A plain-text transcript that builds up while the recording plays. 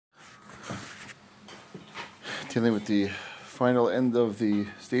dealing with the final end of the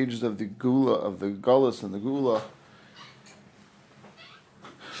stages of the Gula, of the Galus and the Gula.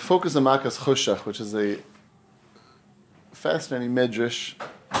 Focus on Makas Choshech, which is a fascinating medrash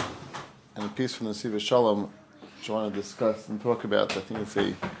and a piece from the Siva Shalom, which I want to discuss and talk about. I think it's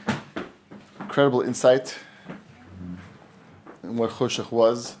a incredible insight in what Choshech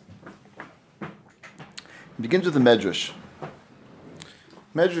was. It begins with the medrash.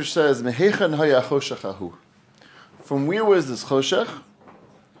 Medrash says, "Mehechan haya choshech ahu." From where was this choshech?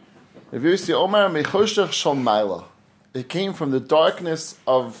 Rav Yossi Omar mechoshech shel maila. It came from the darkness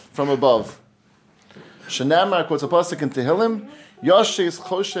from above. Shenamar quotes a pasuk in Tehillim, "Yashes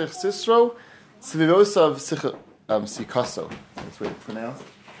choshech sisro, tzvivosav sikaso." That's the way it's pronounced.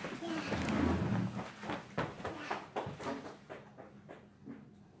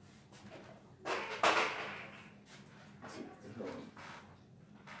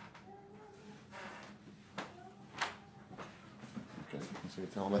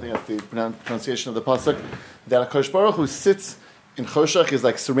 I think that's the pronunciation of the pasuk. That HaKadosh Baruch Hu sits in Choshech, is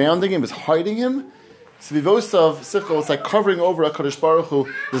like surrounding him, is hiding him. Svivosav sichel, it's like covering over HaKadosh Baruch Hu,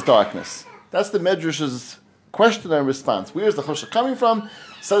 his darkness. That's the Medrash's question and response. Where is the Choshech coming from?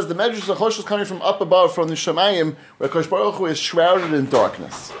 Says the Medrash, the Choshech is coming from up above, from the Shemayim, where HaKadosh Baruch Hu is shrouded in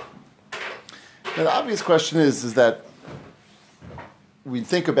darkness. Now the obvious question is that we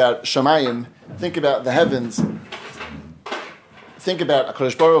think about Shemayim, think about the heavens, think about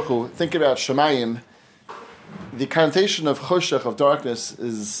HaKadosh Baruch Hu, think about Shemayim. The connotation of Choshech, of darkness,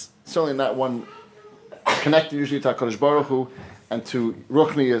 is certainly not one connected usually to HaKadosh Baruch Hu and to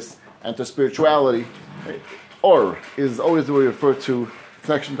Ruchnius and to spirituality. Or is always the way we refer to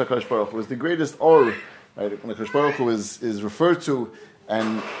connection to HaKadosh Baruch Hu. Is the greatest or, right? When HaKadosh Baruch Hu is referred to,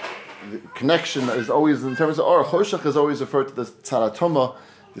 and the connection is always in terms of or. Choshech is always referred to the tzad hatumah,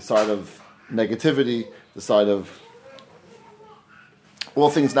 the side of negativity, the side of all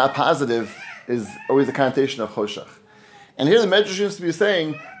things not positive, is always the connotation of Choshech. And here the Medrash seems to be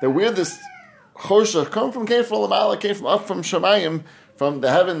saying that where this Choshech came from Lamala, came from up from Shemayim, from the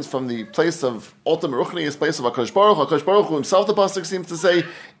heavens, from the place of ultimate Ruchnius, place of HaKadosh Baruch Hu. HaKadosh Baruch Hu himself, the pasuk seems to say,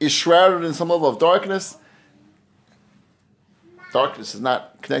 is shrouded in some level of darkness. Darkness is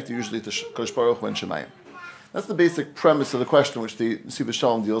not connected usually to HaKadosh Baruch Hu and Shemayim. That's the basic premise of the question which the Siva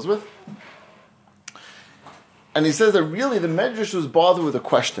Shalom deals with. And he says that really the Medrash was bothered with a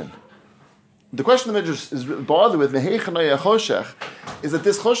question. The question the Medrash is bothered with, Choshech, is that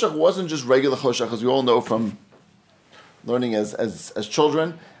this Choshech wasn't just regular Choshech, as we all know from learning as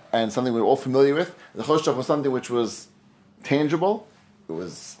children, and something we're all familiar with. The Choshech was something which was tangible,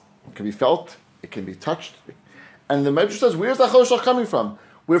 it can be felt, it can be touched. And the Medrash says, where's that Choshech coming from?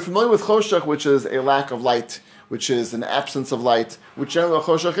 We're familiar with Choshech, which is a lack of light, which is an absence of light, which generally what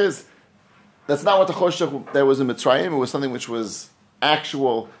Choshech is. That's not what the Choshech that was in Mitzrayim. It was something which was a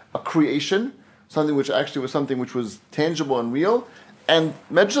creation, something which actually was something which was tangible and real. And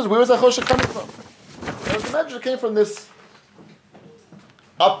Medrash says, where was that Choshech coming from? Because the Medrash came from this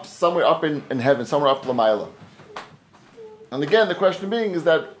somewhere up in heaven, somewhere up Lamaila. And again, the question being is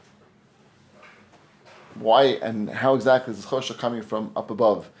that why and how exactly is this Choshech coming from up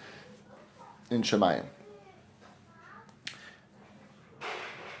above in Shemayim?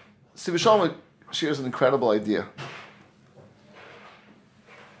 Siva Shalom shares an incredible idea.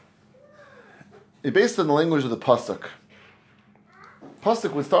 It's based on the language of the pasuk. Pasuk,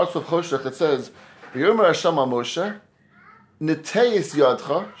 when it starts with Choshech, it says, "V'yomer Hashem al Moshe, neteis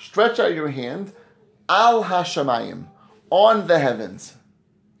yadcha, stretch out your hand, al hashamayim, on the heavens.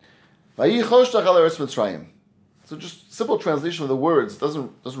 V'yi choshech al eretz Mitzrayim." So just simple translation of the words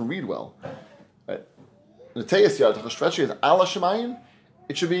doesn't read well. Right? Neteis yadcha, stretch your hand, al hashamayim.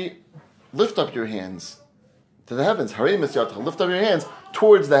 It should be lift up your hands to the heavens. Harim es yadcha, lift up your hands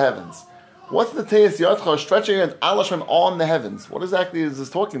towards the heavens. What's the teis yadcha, stretching your hands, al Hashem, on the heavens? What exactly is this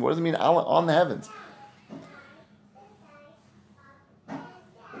talking about? What does it mean, on the heavens?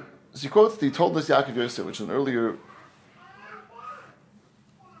 So he quotes the Told Us Yaakov Yosef, which is an earlier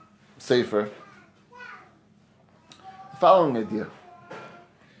sefer, the following idea.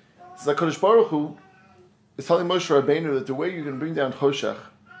 It's like HaKadosh Baruch Hu is telling Moshe Rabbeinu that the way you can bring down Choshech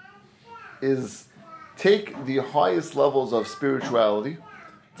is take the highest levels of spirituality,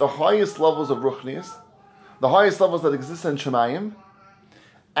 the highest levels of Ruchnius, the highest levels that exist in Shemayim,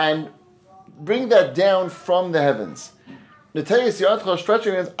 and bring that down from the heavens. Netayis Yadcha,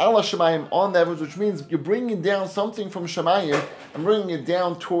 stretching your hands ala Shemayim, on the heavens, which means you're bringing down something from Shemayim and bringing it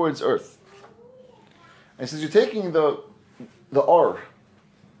down towards earth. And since you're taking the or,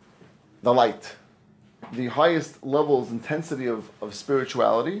 the light, the highest levels, intensity of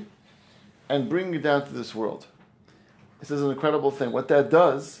spirituality, and bringing it down to this world. This is an incredible thing. What that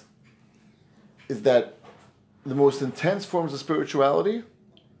does is that the most intense forms of spirituality,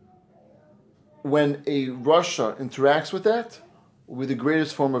 when a Rasha interacts with that, will be the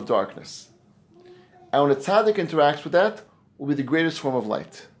greatest form of darkness. And when a tzaddik interacts with that, will be the greatest form of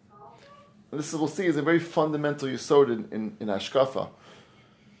light. And this, we'll see, is a very fundamental yesod in Hashkafa.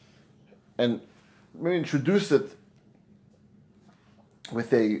 And let me introduce it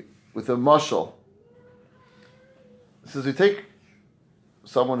with a mashal. This is, we take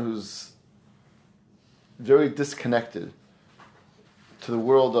someone who's very disconnected to the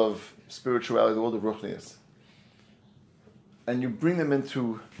world of spirituality, the world of ruchnius, and you bring them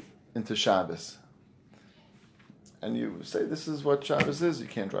into Shabbos. And you say, this is what Shabbos is. You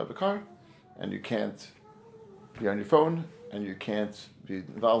can't drive a car, and you can't be on your phone, and you can't be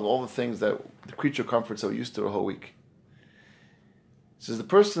involved in all the things that the creature comforts that we're used to a whole week. It says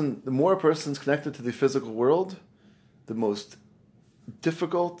the more a person's connected to the physical world, the most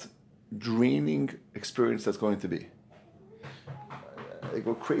difficult, draining experience that's going to be. I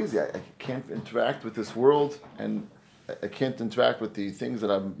go crazy. I can't interact with this world, and I can't interact with the things that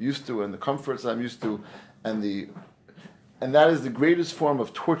I'm used to and the comforts that I'm used to, and that is the greatest form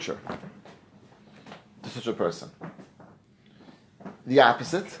of torture to such a person. The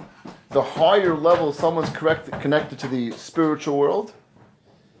opposite, the higher level someone's connected to the spiritual world,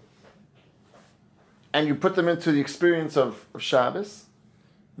 and you put them into the experience of Shabbos,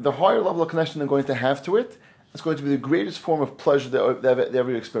 the higher level of connection they're going to have to it, it's going to be the greatest form of pleasure they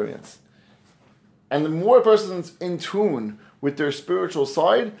ever experience. And the more a person's in tune with their spiritual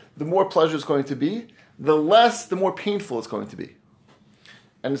side, the more pleasure it's going to be, the more painful it's going to be.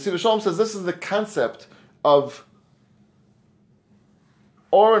 And the Sivir Shalom says this is the concept of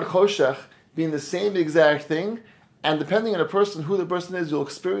Or and Choshech being the same exact thing, and depending on who the person is, you'll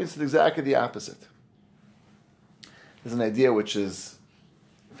experience it exactly the opposite. There's an idea which is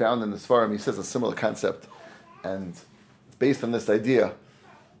found in the Sfarim. He says a similar concept, and based on this idea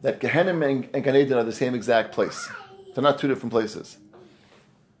that Gehenna and Gan Eden are the same exact place. They're not two different places.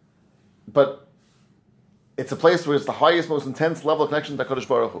 But it's a place where it's the highest, most intense level of connection to HaKadosh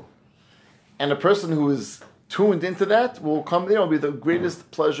Baruch Hu. And a person who is tuned into that will come there and will be the greatest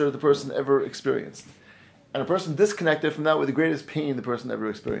pleasure the person ever experienced. And a person disconnected from that will be the greatest pain the person ever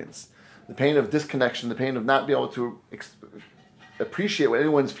experienced. The pain of disconnection, the pain of not being able to appreciate what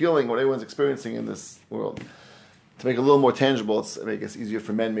anyone's feeling, what anyone's experiencing in this world. To make it a little more tangible, it's easier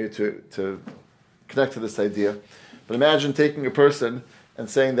for men maybe to connect to this idea. But imagine taking a person and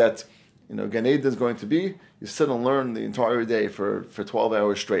saying that, Gan Eden is going to be, you sit and learn the entire day for 12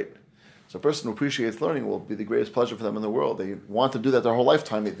 hours straight. So a person who appreciates learning will be the greatest pleasure for them in the world. They want to do that their whole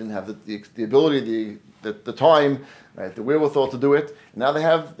lifetime. They didn't have the ability, the time, right, the wherewithal to do it. And now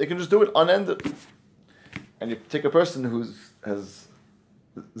they can just do it unended. And you take a person who has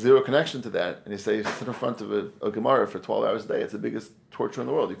zero connection to that, and you say, sit in front of a Gemara for 12 hours a day. It's the biggest torture in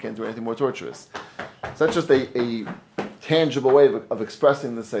the world. You can't do anything more torturous. So that's just a tangible way of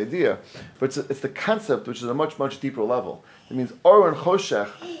expressing this idea. But it's the concept, which is a much, much deeper level. It means Or and Choshech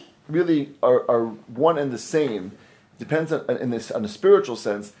really are one and the same. Depends on a spiritual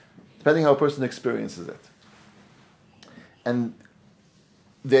sense, depending how a person experiences it. And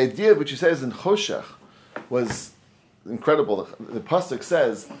the idea which he says in Choshech was incredible. The pasuk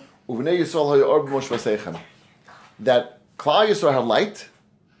says, "Uvnei Yisrael haya'or b'mosh v'seichem," that Klal Yisrael had light.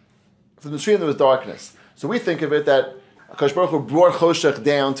 For the Mitzrayim there was darkness. So we think of it that HaKadosh Baruch Hu brought Choshech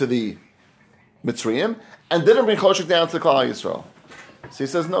down to the Mitzrayim and didn't bring Choshech down to the Klal Yisrael. So he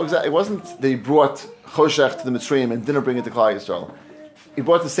says, no, exactly. It wasn't that he brought Choshech to the Mitzrayim and didn't bring it to Klal Yisrael. He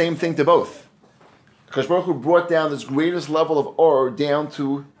brought the same thing to both. HaKadosh Baruch Hu brought down this greatest level of Or down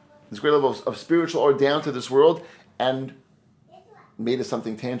to this great level of spiritual Or down to this world, and made it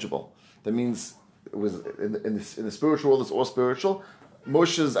something tangible. That means it was in the spiritual world, it's all spiritual.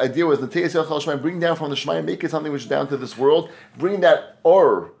 Moshe's idea was bring down from the Shemayim, make it something which is down to this world, bring that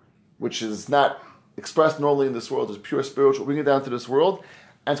Or, which is not expressed normally in this world, is pure spiritual, bring it down to this world,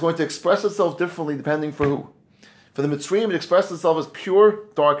 and it's going to express itself differently depending for who. For the Mitzrayim, it expressed itself as pure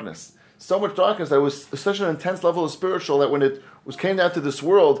darkness. So much darkness that it was such an intense level of spiritual that when it came down to this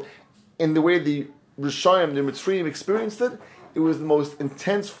world, in the way the Rishayim, the Mitzrayim experienced it, it was the most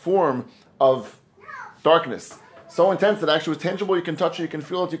intense form of darkness. So intense that actually was tangible, you can touch it, you can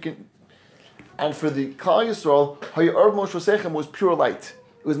feel it, And for the Klal Yisrael, Haya'or b'mosh v'seichem was pure light.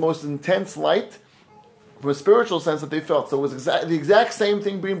 It was the most intense light from a spiritual sense that they felt. So it was the exact same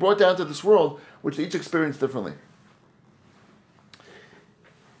thing being brought down to this world, which they each experienced differently.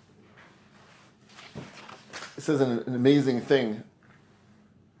 This is an amazing thing.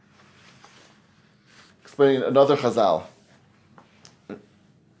 explaining another Chazal.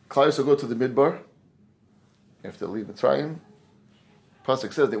 Klal Yisrael go to the Midbar after they leave Mitzrayim.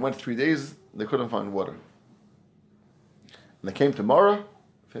 Pasuk says they went 3 days, they couldn't find water. And they came to Marah,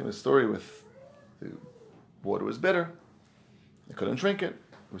 famous story with the water was bitter. They couldn't drink it.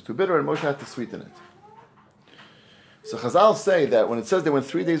 It was too bitter, and Moshe had to sweeten it. So Chazal say that when it says they went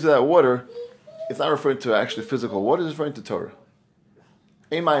 3 days without water, it's not referring to actually physical water, it's referring to Torah.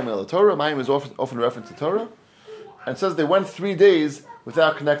 Ein mayim ela Torah. Mayim is often a reference to Torah. And it says they went 3 days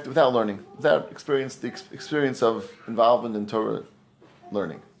without learning, without the experience of involvement in Torah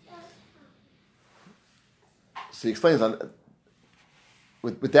learning. So he explains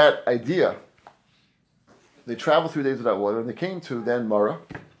with that idea, they traveled 3 days without water, and they came to then Marah,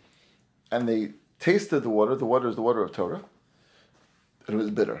 and they tasted the water. The water is the water of Torah, and it was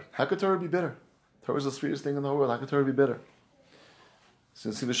bitter. How could Torah be bitter? Torah is the sweetest thing in the whole world. How could Torah be bitter? So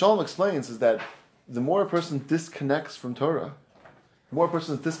Siva Shalom explains is that the more a person disconnects from Torah, the more a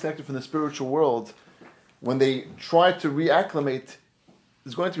person is disconnected from the spiritual world, when they try to reacclimate,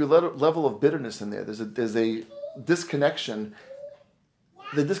 there's going to be a level of bitterness in there. There's a disconnection.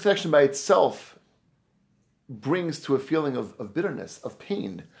 The disconnection by itself brings to a feeling of bitterness, of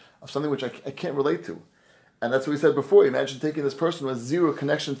pain, of something which I can't relate to. And that's what we said before. Imagine taking this person who has zero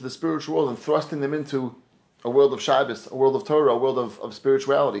connection to the spiritual world and thrusting them into a world of Shabbos, a world of Torah, a world of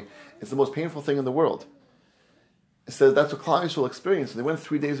spirituality. It's the most painful thing in the world. It says that's what Klal Yisrael experienced. They went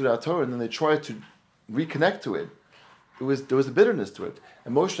 3 days without Torah, and then they tried to reconnect to it. There was a bitterness to it.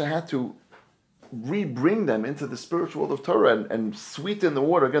 And Moshe had to re-bring them into the spiritual world of Torah and sweeten the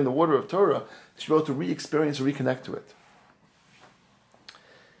water, again, the water of Torah, to be able to re-experience or reconnect to it.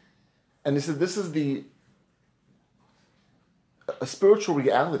 And he said this is a spiritual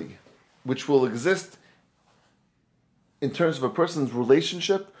reality which will exist in terms of a person's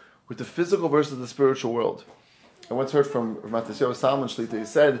relationship with the physical versus the spiritual world. I once heard from Matisyahu Salman Shlita, he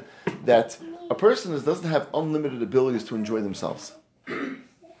said that a person doesn't have unlimited abilities to enjoy themselves. It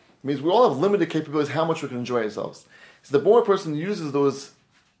means we all have limited capabilities how much we can enjoy ourselves. So the more a person uses those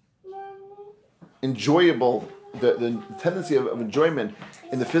enjoyable, the tendency of enjoyment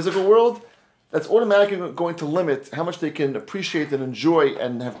in the physical world, that's automatically going to limit how much they can appreciate and enjoy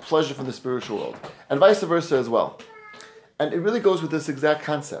and have pleasure from the spiritual world. And vice versa as well. And it really goes with this exact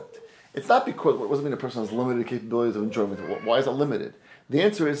concept. It's not because, what doesn't mean a person has limited capabilities of enjoyment. Why is it limited? The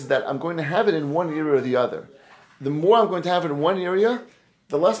answer is that I'm going to have it in one area or the other. The more I'm going to have it in one area,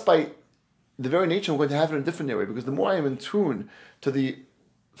 the less by the very nature I'm going to have it in a different area. Because the more I am in tune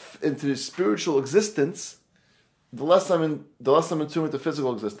into the spiritual existence, the less I'm in tune with the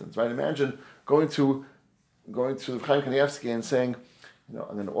physical existence. Right? Imagine going to Chaim Kanievsky and saying,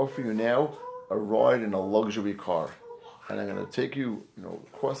 I'm going to offer you now a ride in a luxury car. And I'm going to take you,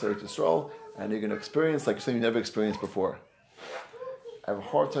 across Eretz Yisrael, and you're going to experience like something you never experienced before. I have a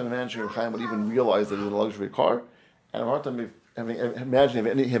hard time imagining if Chaim would even realize that it's a luxury car, and I have a hard time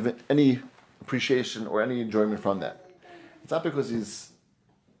imagining having any appreciation or any enjoyment from that. It's not because he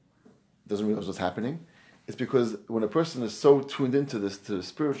doesn't realize what's happening. It's because when a person is so tuned into to the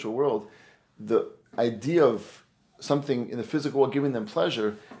spiritual world, the idea of something in the physical world giving them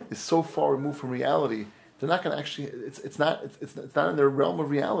pleasure is so far removed from reality. They're not going to actually. It's not in their realm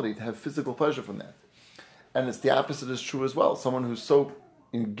of reality to have physical pleasure from that. And it's the opposite is true as well. Someone who's so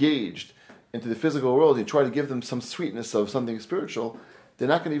engaged into the physical world, you try to give them some sweetness of something spiritual, they're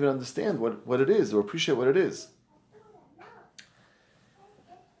not going to even understand what it is or appreciate what it is.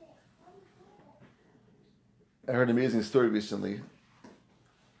 I heard an amazing story recently.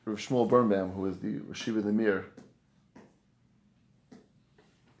 Rav Shmuel Birnbaum, who was the Rashiva of the Mir,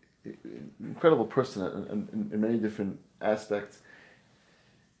 incredible person in many different aspects.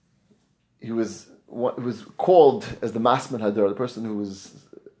 He was called as the Masman Hadar, the person who was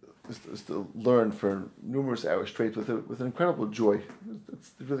to learn for numerous hours straight with an incredible joy.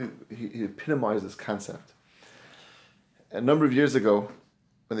 It's really, he epitomized this concept. A number of years ago,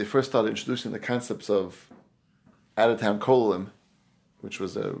 when they first started introducing the concepts of out-of-town kollel, which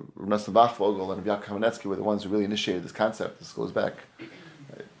was Nosson Bachvogel and Yaakov Kamenetsky were the ones who really initiated this concept. This goes back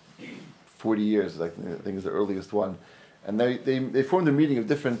 40 years, I think is the earliest one. And they formed a meeting of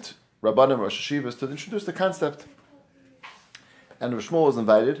different Rabbanim, Rosh Hashivas, to introduce the concept. And Rav Shmuel was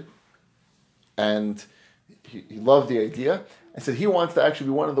invited, and he loved the idea, and said he wants to actually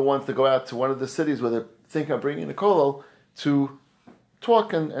be one of the ones to go out to one of the cities where they're thinking of bringing a kollel to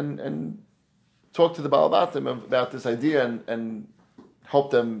talk and talk to the Baal Batim about this idea and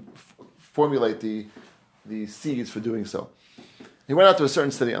help them formulate the seeds for doing so. He went out to a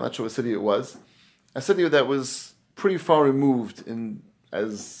certain city, I'm not sure what city it was, a city that was pretty far removed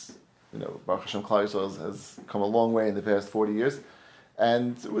as Baruch Hashem, Klal Yisrael has come a long way in the past 40 years,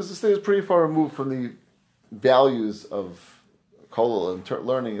 and it was pretty far removed from the values of kollel and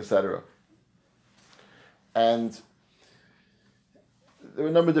learning, etc. And there were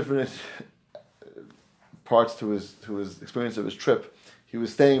a number of different parts to his experience of his trip. He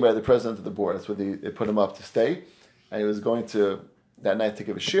was staying by the president of the board. That's where they put him up to stay, and he was going to that night to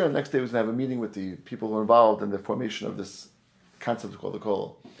give a shiur. The next day he was going to have a meeting with the people who were involved in the formation of this concept called the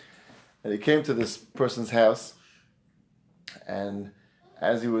kollel. And he came to this person's house, and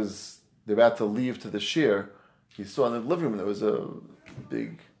as he was about to leave to the shiur, he saw in the living room there was a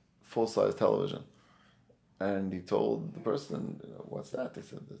big full-size television. And he told the person, what's that? They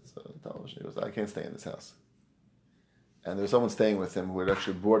said, it's a television. He goes, I can't stay in this house. And there was someone staying with him who had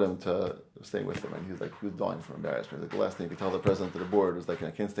actually brought him to staying with him. And he was dying from embarrassment. The last thing he could tell the president of the board was I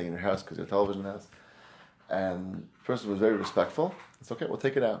can't stay in your house because your television has. And the person was very respectful. It's okay, we'll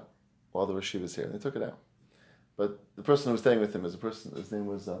take it out while the Rosh was here. And they took it out. But the person who was staying with him his name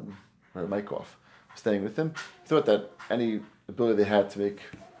was Maikov, staying with him. He thought that any ability they had to make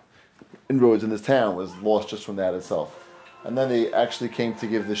inroads in this town was lost just from that itself. And then they actually came to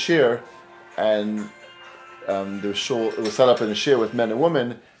give the shiur, and it was set up in a shiur with men and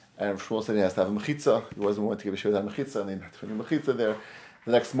women, and Shmuel said he has to have a mechitza. He wasn't willing to give a shiur without a mechitza, and they had to put a mechitza there.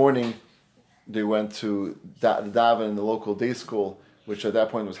 The next morning, they went to the daven in the local day school, which at that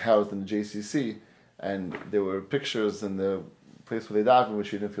point was housed in the JCC, and there were pictures in the place where they davened, which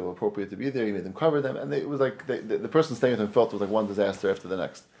he didn't feel appropriate to be there. He made them cover them, and it was like the person staying with him felt it was like one disaster after the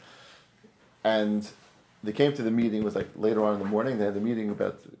next. And they came to the meeting. It was like later on in the morning. They had the meeting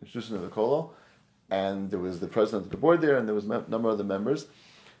about introducing to the kollel, and there was the president of the board there, and there was a number of the members.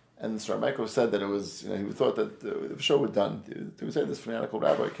 And Sir Michael said that it was, he thought that the show was done. He said this fanatical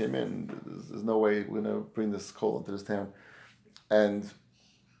rabbi came in. There's no way we're going to bring this kollel into this town. And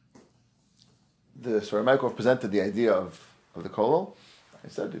the Sir Michael presented the idea of the kollel. I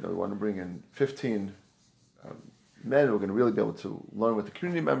said, we want to bring in 15 men who are going to really be able to learn with the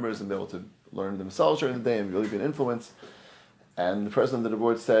community members and be able to learn themselves during the day and really be an influence. And the president of the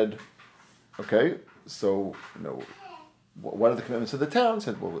board said, okay, so, what are the commitments of the town? He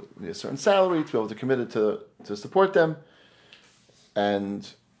said, well, we need a certain salary to be able to commit it to support them. And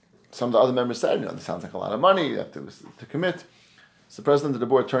some of the other members said, this sounds like a lot of money, you have to commit. So the president of the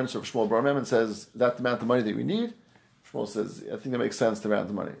board turns to Shmuel Bar Mem and says, that's the amount of money that we need. Shmuel says, I think that makes sense, the amount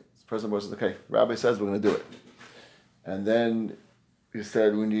of money. The president of the board says, okay, the rabbi says we're going to do it. And then he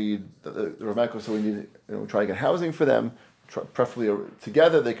said, we need, the Rav said we need, try to get housing for them, preferably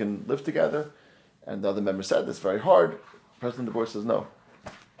together, they can live together. And the other member said, that's very hard. The president of the board says, no,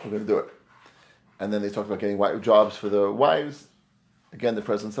 we're going to do it. And then they talked about getting jobs for the wives. Again, the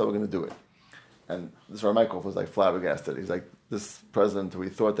president said, we're going to do it. And this Rav Michael was like flabbergasted. He's like, this president, we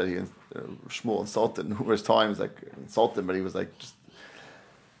thought that Shmuel insulted numerous times, insulted him, but he was like, just.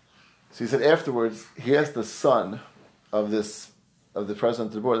 So he said afterwards, he asked the son of the president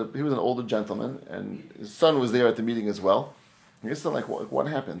of the board. He was an older gentleman, and his son was there at the meeting as well. And he said, what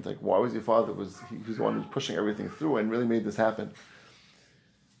happened? Why was your father, he was the one who was pushing everything through and really made this happen?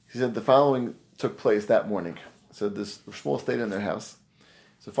 He said the following took place that morning. So this Shmuel stayed in their house.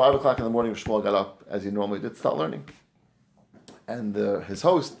 So 5 o'clock in the morning, Shmuel got up, as he normally did, to start learning. And his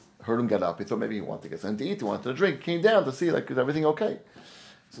host heard him get up. He thought maybe he wanted to get something to eat, he wanted to drink. Came down to see, is everything okay?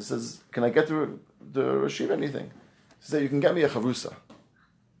 So he says, can I get the Rashiv anything? He said, you can get me a chavrusa.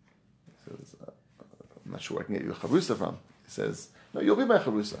 He says, I'm not sure where I can get you a chavrusa from. He says, no, you'll be my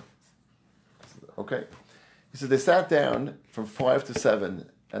chavrusa. I said, okay. He said, they sat down from 5 to 7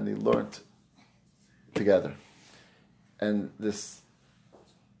 and they learned together. And this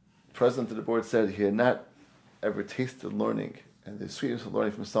president of the board said he had not ever tasted learning and the sweetness of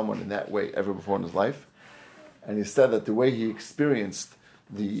learning from someone in that way ever before in his life. And he said that the way he experienced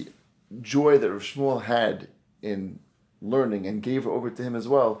the joy that Rav Shmuel had in learning and gave over to him as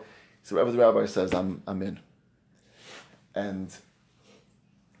well. So whatever the rabbi says, I'm in. And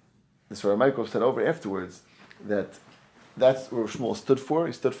this Rav Michael said over afterwards that that's what Rav Shmuel stood for.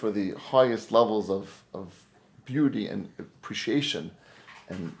 He stood for the highest levels of beauty and appreciation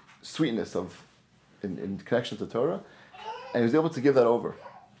and sweetness in connection to Torah. And he was able to give that over.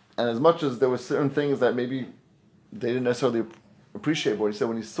 And as much as there were certain things that maybe they didn't necessarily appreciate, but he said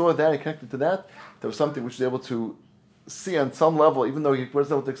when he saw that, he connected to that, there was something which he was able to see on some level, even though he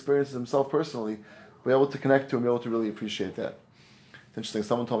wasn't able to experience it himself personally, be able to connect to and be able to really appreciate that. It's interesting,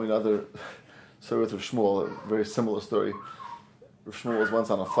 someone told me another story with Rav Shmuel, a very similar story. Rav Shmuel was once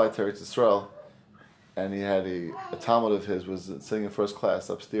on a flight to Eretz Yisrael, and he had a Talmud of his was sitting in first class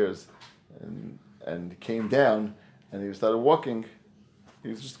upstairs, and he came down, and he started walking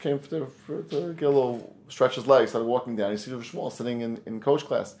He just came to get a little stretch his legs, started walking down. He sees Rav Shmuel sitting in coach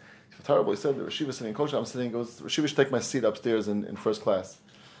class. He felt terrible. He said, Rashi was sitting in coach. I'm sitting. He goes, Rashi should take my seat upstairs in first class.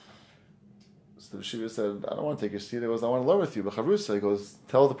 So Rashi said, I don't want to take your seat. He goes, I want to learn with you. But Chavrusa, he goes,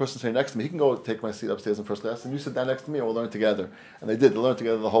 tell the person sitting next to me, he can go take my seat upstairs in first class, and you sit down next to me, and we'll learn together. And they did. They learned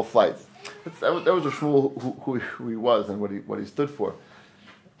together the whole flight. That was Rav Shmuel who he was and what he stood for.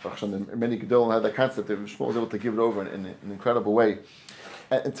 Many Gedolim had that concept that Rav Shmuel was able to give it over in an incredible way.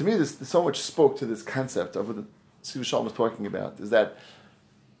 And to me, this so much spoke to this concept of what the Siva Shalom was talking about, is that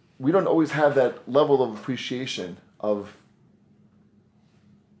we don't always have that level of appreciation of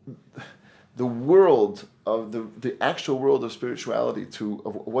the world, of the actual world of spirituality,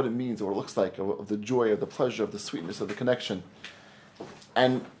 of what it means, of what it looks like, of the joy, of the pleasure, of the sweetness, of the connection.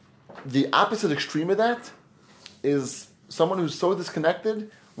 And the opposite extreme of that is someone who's so disconnected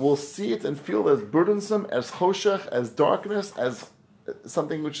will see it and feel it as burdensome, as choshech, as darkness, as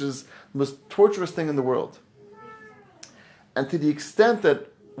something which is the most torturous thing in the world. And to the extent that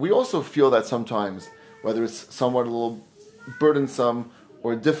we also feel that sometimes, whether it's somewhat a little burdensome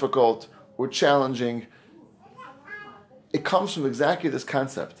or difficult or challenging, it comes from exactly this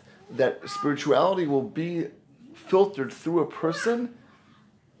concept that spirituality will be filtered through a person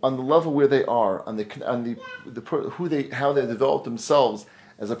on the level where they are, on how they develop themselves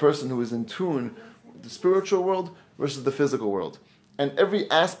as a person who is in tune with the spiritual world versus the physical world. And every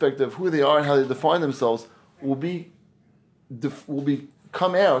aspect of who they are and how they define themselves will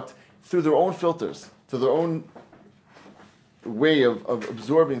come out through their own filters, through their own way of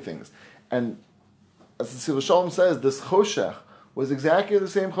absorbing things. And as the Siva Shalom says, this choshech was exactly the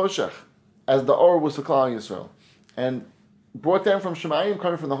same choshech as the or was for Klal Yisrael. And brought down from Shemayim,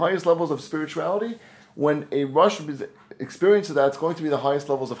 coming from the highest levels of spirituality, when a rush experiences that, it's going to be the highest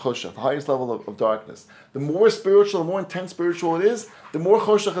levels of choshech, the highest level of darkness. The more spiritual, the more intense spiritual it is, the more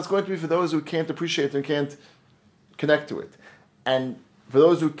choshech it's going to be for those who can't appreciate it and can't connect to it. And for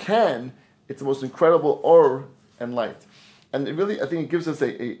those who can, it's the most incredible or and light. And it really, I think it gives us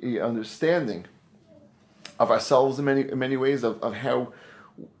a understanding of ourselves in many ways, of how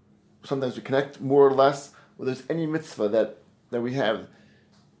sometimes we connect more or less, whether there's any mitzvah that we have,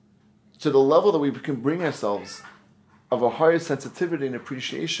 to the level that we can bring ourselves of a higher sensitivity and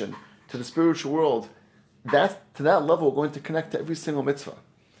appreciation to the spiritual world. To that level, we're going to connect to every single mitzvah.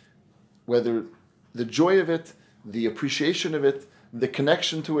 Whether the joy of it, the appreciation of it, the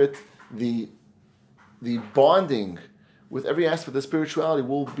connection to it, the bonding with every aspect of spirituality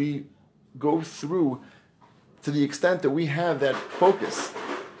will go through to the extent that we have that focus.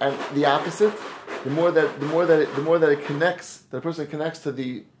 And the opposite, the more that it connects, the person connects to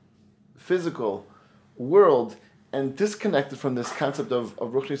the physical world and disconnected from this concept of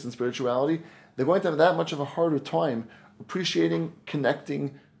ruchnius and spirituality, they're going to have that much of a harder time appreciating,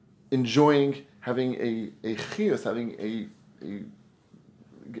 connecting, enjoying, having a chiyus, having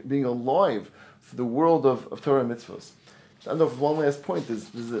being alive for the world of Torah and mitzvahs. I don't know if one last point is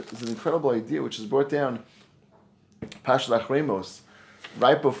an incredible idea which is brought down Parshat Achremos,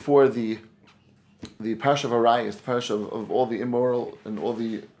 right before the Parsha of Arayos, the Parsha of all the immoral and all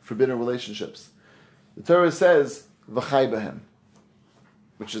the forbidden relationships. The Torah says, V'chai b'hem,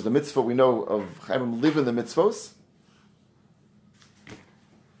 which is the mitzvah we know of Chaim, live in the mitzvos.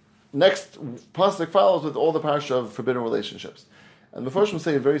 Next pasuk follows with all the Parsha of forbidden relationships. And the Mepharshim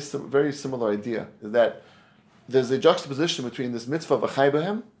say a very similar idea, is that there's a juxtaposition between this mitzvah of V'chai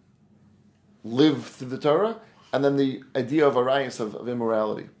b'hem, live through the Torah, and then the idea of arayos, of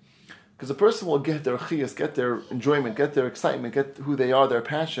immorality. Because a person will get their chiyas, get their enjoyment, get their excitement, get who they are, their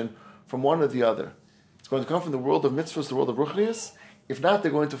passion, from one or the other. It's going to come from the world of mitzvahs, the world of ruchnius. If not,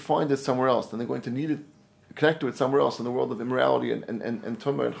 they're going to find it somewhere else, and they're going to need it, connect to it somewhere else in the world of immorality and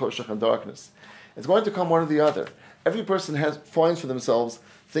tumah and choshech and darkness. It's going to come one or the other. Every person finds for themselves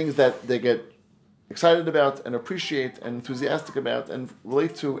things that they get excited about and appreciate and enthusiastic about and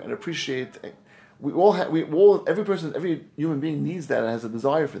relate to and appreciate. Every human being needs that and has a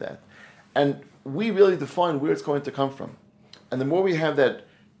desire for that. And we really define where it's going to come from. And the more we have that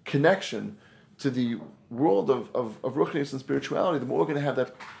connection to the world of ruchnius and spirituality, the more we're going to have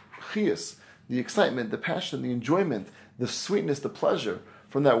that chiyus, the excitement, the passion, the enjoyment, the sweetness, the pleasure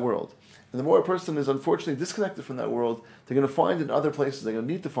from that world. And the more a person is unfortunately disconnected from that world, they're going to find it in other places. They're going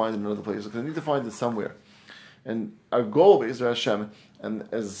to need to find it in other places. They're going to need to find it somewhere. And our goal, Be'ezer Hashem, and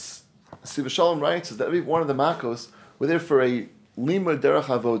as Siva Shalom writes, is that every one of the makos, we're there for a limud derech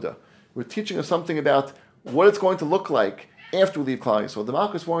avoda. We're teaching us something about what it's going to look like after we leave Klal Yisrael. The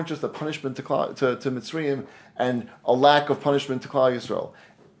makos weren't just a punishment to Mitzrayim and a lack of punishment to Klal Yisrael.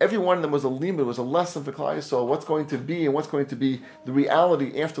 every one of them was a limud, was a lesson for Klal Yisrael, what's going to be and what's going to be the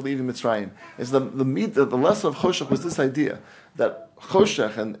reality after leaving Mitzrayim. Is the lesson of Choshech was this idea that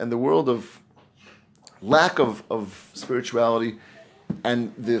Choshech and the world of lack of spirituality,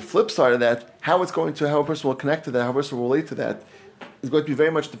 and the flip side of that, how a person will connect to that, how a person will relate to that, is going to be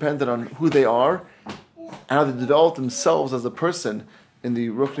very much dependent on who they are, how they develop themselves as a person in the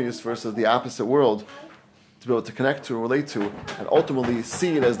Ruchnius versus the opposite world, to be able to connect to, relate to, and ultimately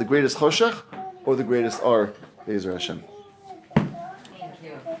see it as the greatest Choshech or the greatest Ar, Be'ezer Hashem.